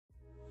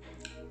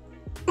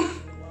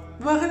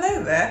Well,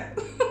 hello there.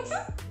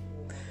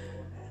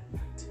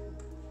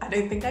 I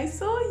don't think I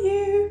saw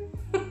you.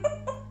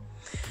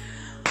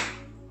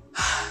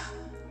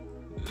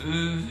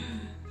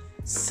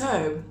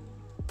 So,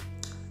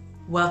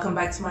 welcome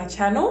back to my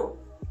channel.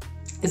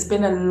 It's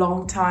been a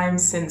long time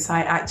since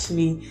I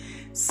actually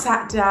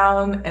sat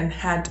down and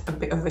had a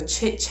bit of a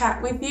chit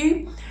chat with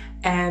you,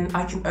 and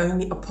I can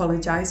only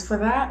apologize for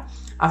that.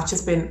 I've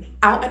just been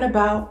out and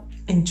about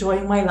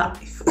enjoying my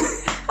life.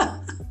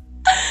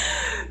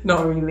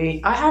 Not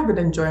really. I have been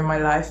enjoying my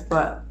life,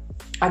 but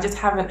I just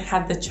haven't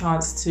had the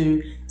chance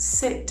to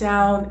sit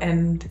down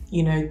and,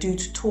 you know, do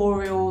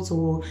tutorials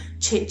or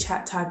chit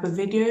chat type of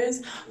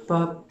videos.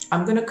 But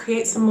I'm gonna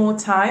create some more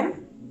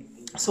time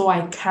so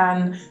I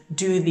can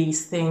do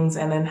these things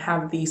and then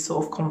have these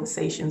sort of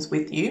conversations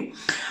with you.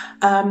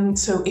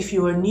 So if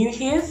you are new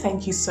here,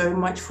 thank you so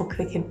much for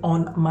clicking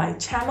on my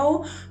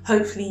channel.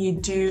 Hopefully you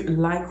do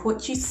like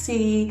what you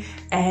see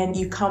and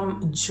you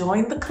come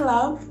join the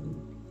club,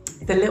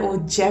 the little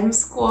gem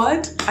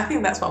squad. I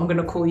think that's what I'm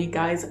gonna call you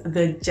guys,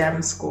 the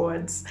gem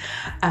squads,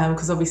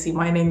 because obviously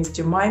my name is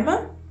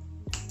Jemima.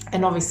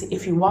 And obviously,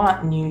 if you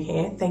aren't new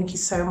here, thank you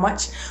so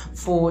much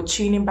for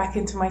tuning back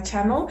into my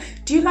channel.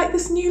 Do you like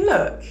this new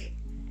look?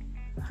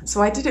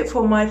 So I did it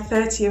for my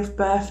 30th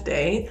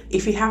birthday.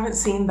 If you haven't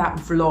seen that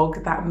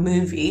vlog, that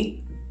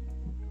movie,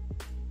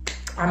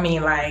 I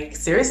mean, like,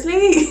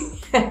 seriously?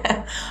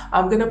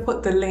 I'm gonna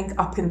put the link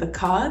up in the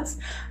cards.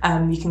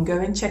 You can go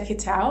and check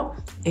it out.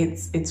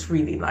 It's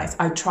really nice.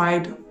 I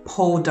tried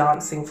pole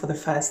dancing for the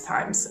first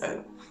time,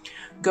 so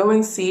go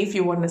and see if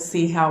you want to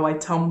see how I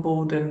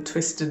tumbled and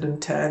twisted and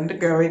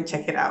turned. Go and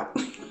check it out.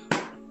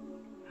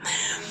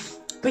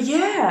 But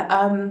yeah,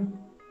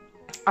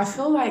 I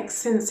feel like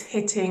since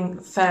hitting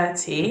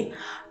 30,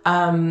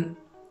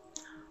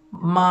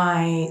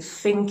 my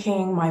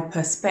thinking, my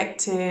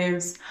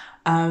perspectives,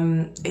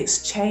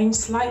 it's changed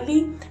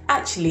slightly.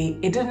 Actually,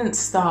 it didn't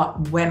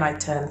start when I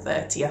turned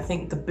 30. I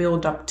think the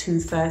build up to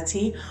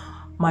 30,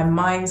 my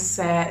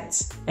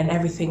mindset and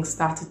everything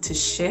started to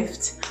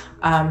shift.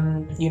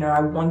 You know, I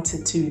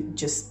wanted to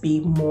just be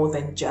more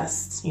than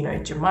just, you know,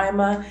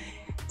 Jemima,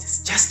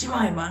 just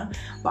Jemima,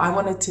 but I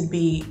wanted to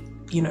be,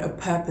 you know, a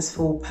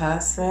purposeful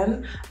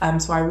person.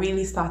 So I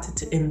really started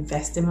to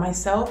invest in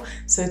myself.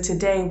 So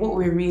today, what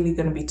we're really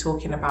going to be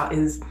talking about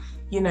is,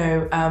 you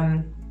know,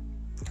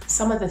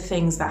 some of the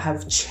things that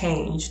have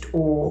changed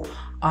or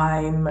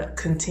I'm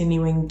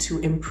continuing to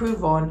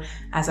improve on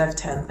as I've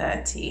turned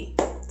 30.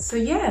 So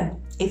yeah,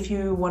 if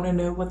you want to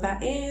know what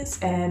that is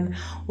and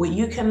what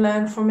you can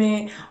learn from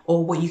it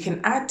or what you can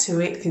add to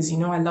it, because you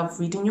know I love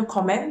reading your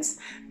comments,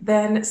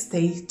 then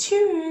stay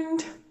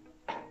tuned.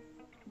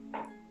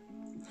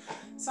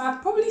 So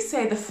I'd probably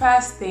say the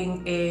first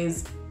thing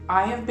is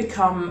I have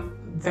become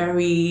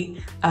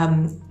very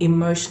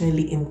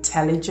emotionally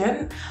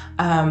intelligent.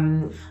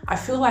 I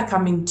feel like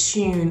I'm in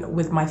tune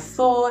with my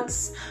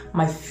thoughts,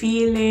 my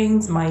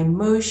feelings, my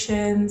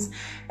emotions,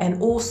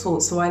 and all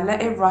sorts. So I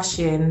let it rush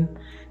in,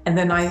 and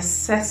then I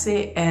assess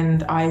it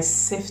and I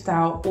sift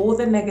out all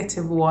the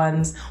negative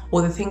ones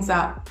or the things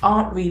that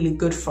aren't really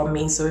good from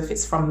me. So if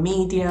it's from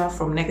media,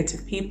 from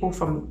negative people,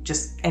 from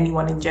just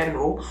anyone in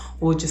general,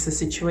 or just a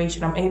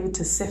situation, I'm able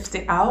to sift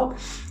it out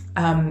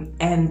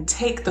and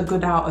take the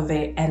good out of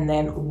it and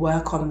then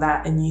work on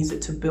that and use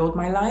it to build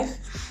my life.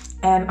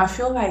 And I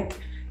feel like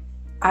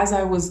as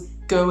I was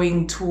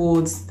going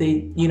towards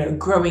the, you know,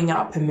 growing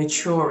up and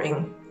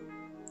maturing,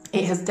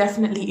 it has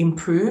definitely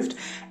improved,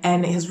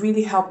 and it has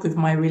really helped with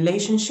my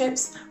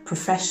relationships,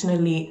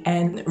 professionally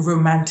and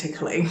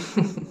romantically.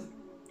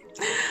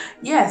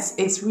 Yes,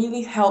 it's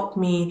really helped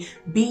me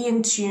be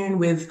in tune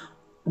with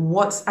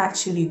what's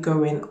actually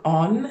going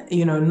on,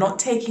 you know, not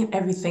taking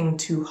everything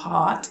to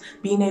heart,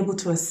 being able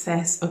to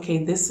assess,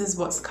 okay, this is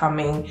what's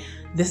coming,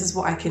 this is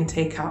what I can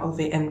take out of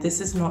it, and this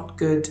is not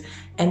good.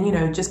 And, you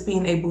know, just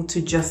being able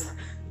to just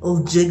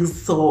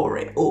jigsaw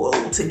it all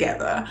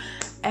together.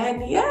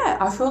 And yeah,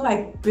 I feel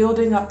like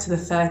building up to the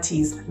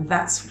 30s,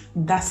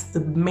 that's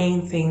the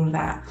main thing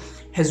that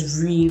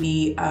has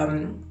really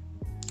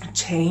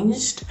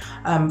changed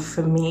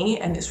for me,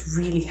 and it's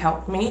really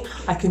helped me.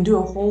 I can do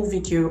a whole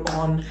video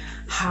on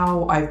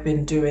how I've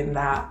been doing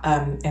that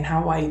and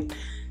how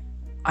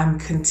I'm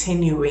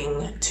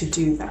continuing to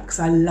do that, because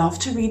I love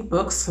to read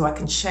books, so I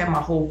can share my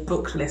whole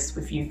book list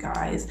with you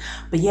guys.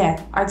 But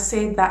yeah, I'd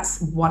say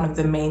that's one of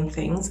the main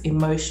things: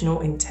 emotional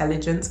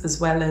intelligence,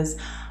 as well as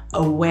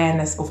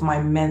awareness of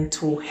my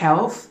mental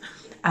health.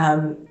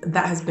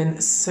 That has been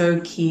so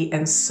key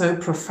and so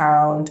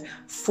profound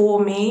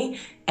for me,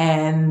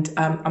 and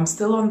I'm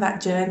still on that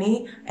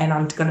journey, and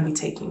I'm gonna be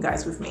taking you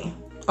guys with me,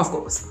 of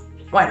course.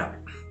 Why not?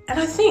 And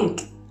I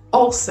think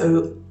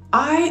also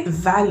I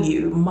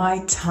value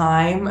my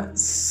time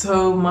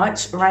so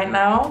much right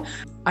now.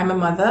 I'm a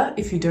mother,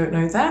 if you don't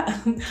know that.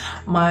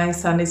 My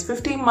son is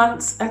 15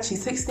 months, actually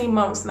 16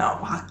 months now.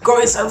 Wow,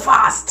 growing so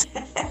fast.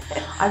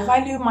 I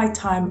value my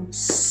time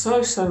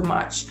so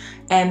much.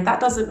 And that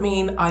doesn't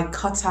mean I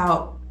cut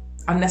out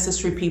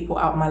unnecessary people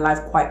out of my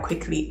life quite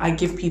quickly. I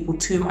give people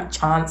too much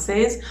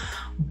chances,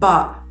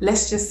 But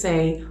let's just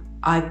say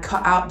I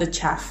cut out the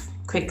chaff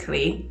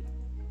quickly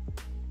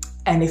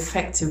and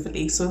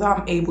effectively so that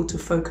I'm able to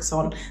focus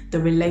on the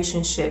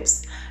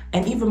relationships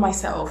and even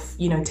myself,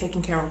 you know,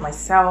 taking care of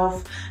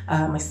myself,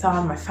 my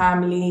son, my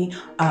family,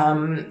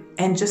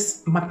 and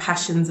just my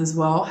passions as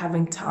well,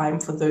 having time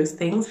for those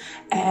things.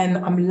 And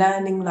I'm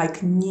learning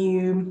like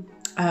new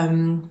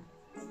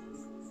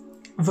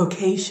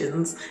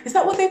vocations. Is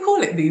that what they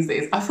call it these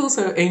days? I feel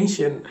so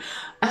ancient.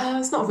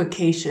 It's not a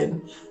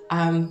vocation.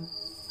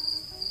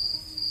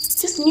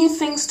 Just new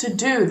things to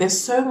do. There's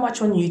so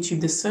much on YouTube,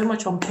 there's so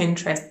much on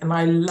Pinterest, and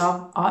I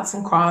love arts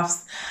and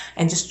crafts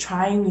and just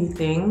trying new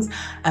things.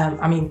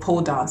 I mean, pole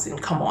dancing,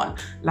 come on,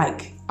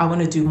 like I want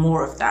to do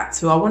more of that.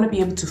 So I want to be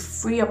able to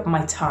free up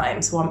my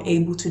time so I'm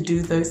able to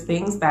do those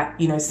things that,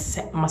 you know,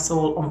 set my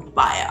soul on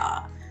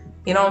fire.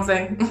 You know what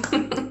I'm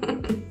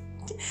saying?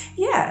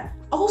 Yeah.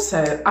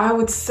 Also, I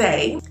would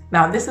say,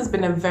 now this has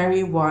been a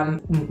very one,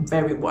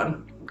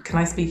 can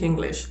I speak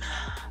English?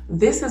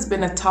 This has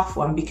been a tough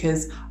one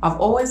because I've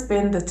always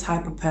been the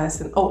type of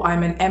person,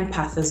 I'm an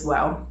empath as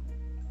well.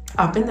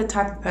 I've been the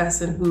type of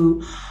person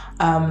who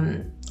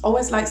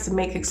always likes to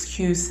make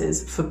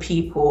excuses for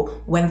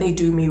people when they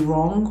do me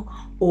wrong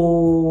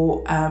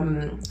or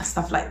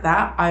stuff like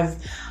that.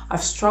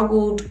 I've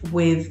struggled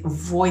with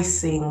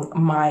voicing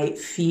my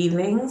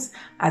feelings,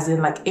 as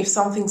in like if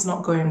something's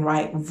not going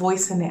right,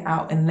 voicing it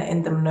out and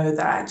letting them know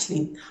that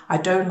actually I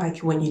don't like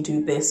it when you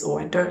do this,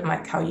 or I don't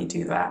like how you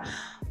do that.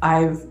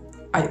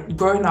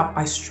 Growing up,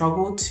 I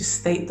struggled to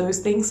state those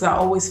things. So I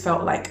always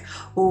felt like,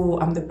 oh,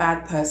 I'm the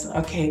bad person.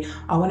 Okay,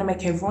 I want to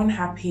make everyone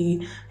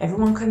happy,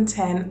 everyone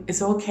content.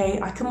 It's okay.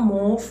 I can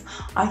morph,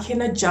 I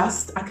can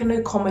adjust, I can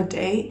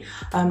accommodate,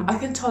 I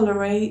can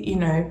tolerate, you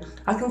know,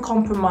 I can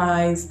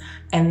compromise.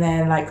 And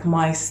then like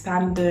my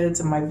standards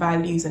and my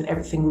values and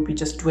everything would be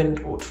just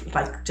dwindled,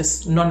 like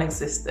just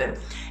non-existent.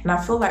 And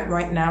I feel like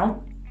right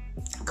now,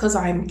 because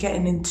I'm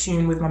getting in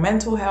tune with my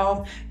mental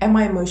health and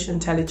my emotional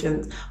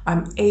intelligence,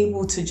 I'm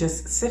able to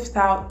just sift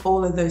out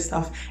all of those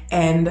stuff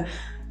and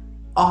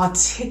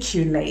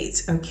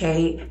articulate,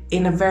 okay,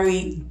 in a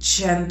very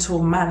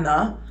gentle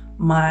manner,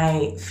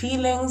 my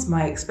feelings,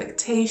 my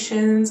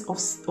expectations of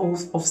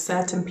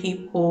certain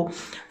people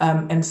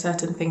and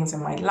certain things in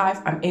my life.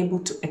 I'm able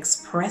to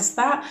express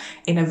that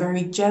in a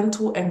very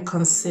gentle and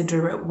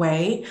considerate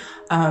way.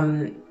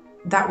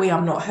 That way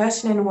I'm not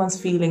hurting anyone's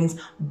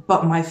feelings,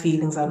 but my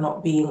feelings are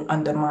not being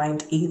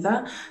undermined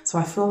either. So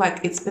I feel like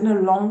it's been a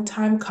long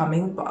time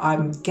coming, but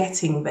I'm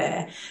getting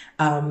there.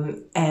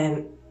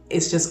 And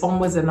it's just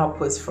onwards and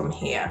upwards from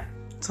here.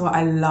 So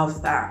I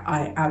love that.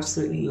 I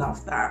absolutely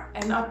love that.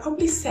 And I'd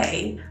probably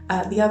say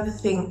the other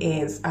thing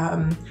is,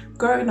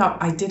 growing up,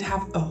 I did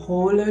have a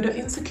whole load of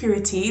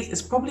insecurities.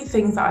 It's probably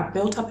things that I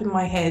built up in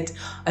my head,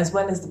 as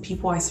well as the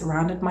people I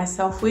surrounded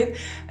myself with,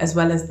 as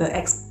well as the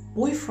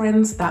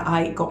boyfriends that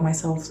I got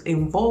myself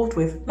involved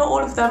with. Not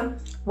all of them.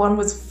 One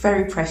was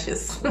very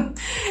precious.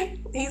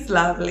 He's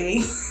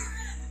lovely.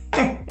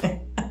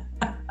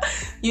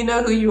 You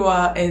know who you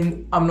are,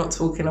 and I'm not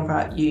talking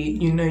about you.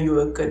 You know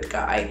you're a good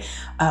guy.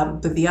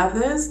 But the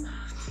others,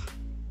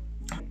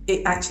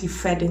 it actually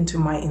fed into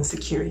my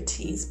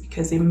insecurities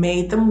because it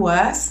made them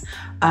worse.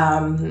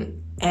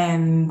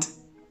 And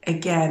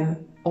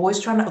again,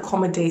 always trying to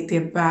accommodate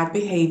their bad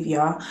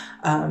behavior,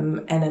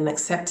 and then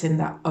accepting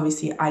that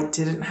obviously I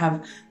didn't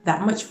have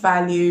that much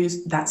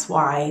values. That's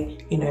why,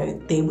 you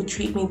know, they would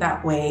treat me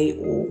that way,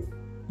 or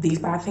these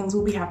bad things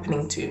will be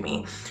happening to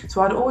me.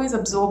 So I'd always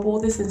absorb all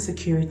these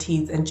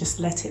insecurities and just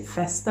let it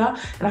fester.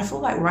 And I feel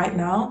like right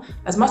now,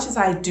 as much as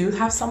I do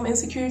have some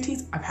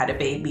insecurities, I've had a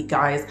baby,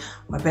 guys,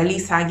 my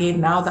belly's sagging.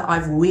 Now that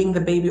I've weaned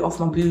the baby off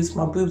my boobs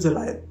are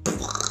like,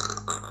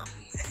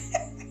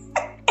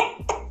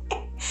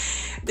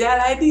 they're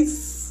like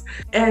this.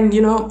 And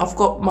you know, I've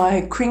got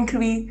my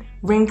crinkly,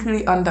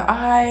 wrinkly under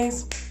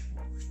eyes.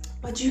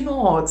 But you know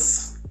what?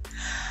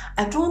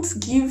 I don't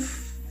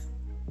give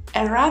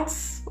a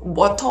rat's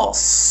what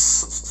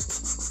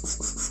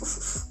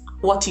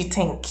you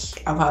think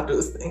about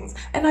those things.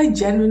 And I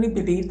genuinely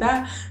believe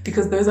that,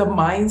 because those are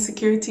my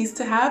insecurities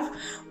to have.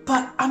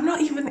 But I'm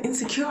not even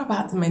insecure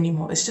about them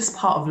anymore. It's just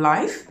part of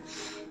life.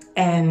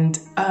 And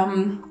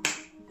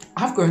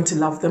I've grown to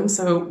love them.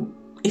 So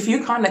if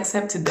you can't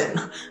accept it,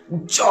 then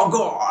jog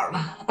on.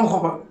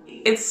 Oh,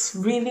 it's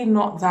really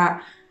not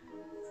that,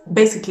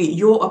 basically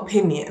your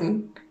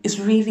opinion is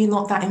really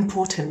not that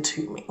important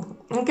to me.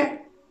 Okay?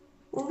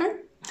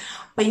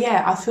 But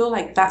yeah, I feel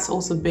like that's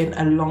also been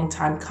a long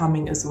time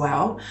coming as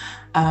well,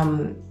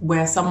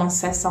 where someone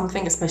says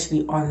something,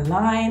 especially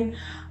online.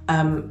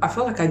 I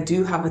feel like I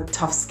do have a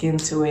tough skin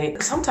to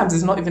it. Sometimes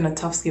it's not even a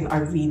tough skin. I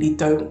really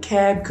don't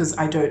care, because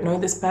I don't know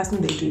this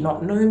person. They do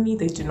not know me.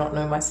 They do not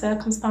know my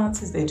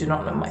circumstances. They do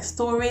not know my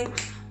story,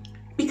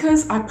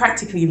 because I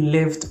practically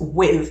lived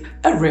with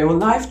a real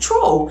life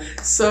troll.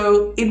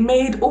 So it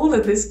made all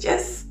of this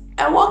just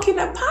a walk in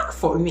the park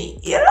for me,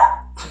 you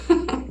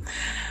know?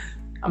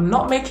 I'm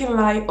not making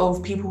light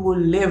of people who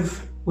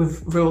live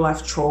with real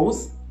life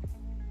trolls,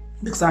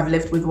 because I've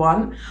lived with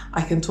one.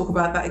 I can talk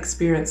about that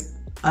experience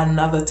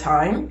another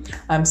time.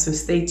 So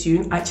stay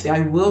tuned. Actually,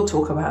 I will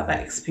talk about that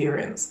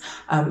experience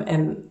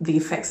and the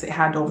effects it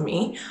had on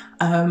me.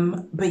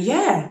 But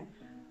yeah,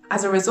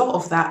 as a result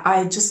of that,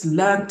 I just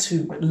learned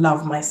to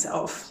love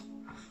myself.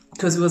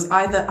 Because it was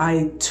either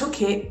I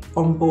took it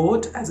on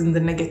board, as in the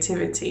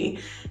negativity,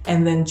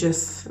 and then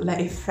just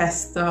let it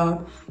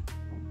fester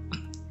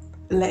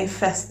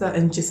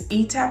and just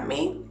eat at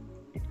me,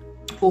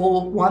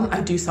 or one, I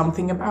do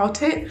something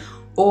about it,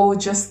 or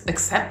just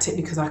accept it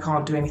because I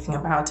can't do anything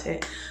about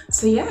it.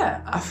 So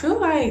yeah, I feel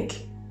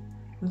like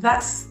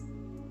that's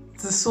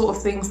the sort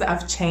of things that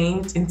have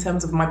changed in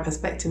terms of my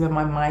perspective and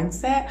my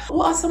mindset.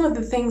 What are some of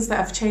the things that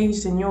have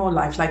changed in your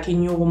life, like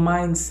in your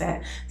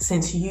mindset,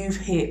 since you've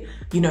hit,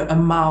 you know, a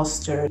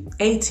milestone?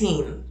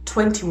 18,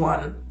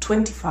 21,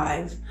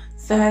 25,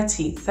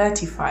 30,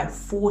 35,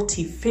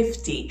 40,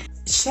 50.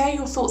 Share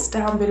your thoughts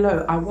down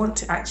below. I want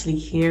to actually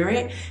hear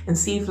it and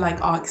see if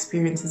like our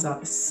experiences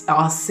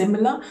are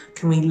similar.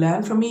 Can we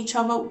learn from each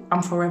other?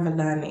 I'm forever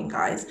learning,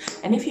 guys.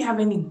 And if you have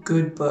any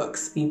good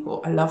books,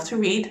 people, I love to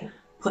read,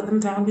 put them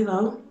down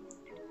below.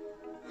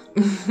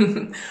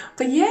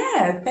 But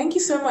yeah, thank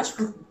you so much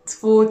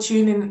for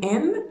tuning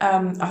in.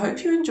 I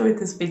hope you enjoyed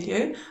this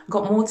video. I've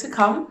got more to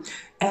come,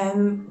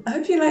 and I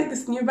hope you like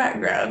this new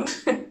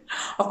background.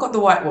 I've got the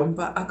white one,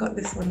 but I got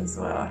this one as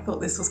well. I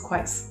thought this was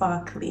quite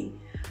sparkly.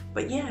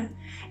 But yeah,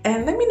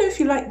 and let me know if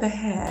you like the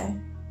hair.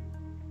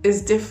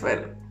 It's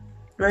different,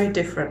 very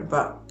different,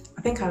 but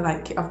I think I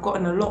like it. I've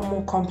gotten a lot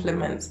more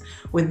compliments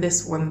with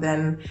this one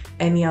than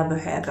any other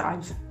hair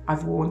that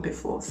I've worn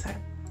before. So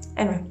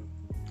anyway,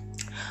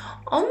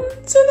 on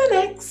to the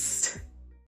next.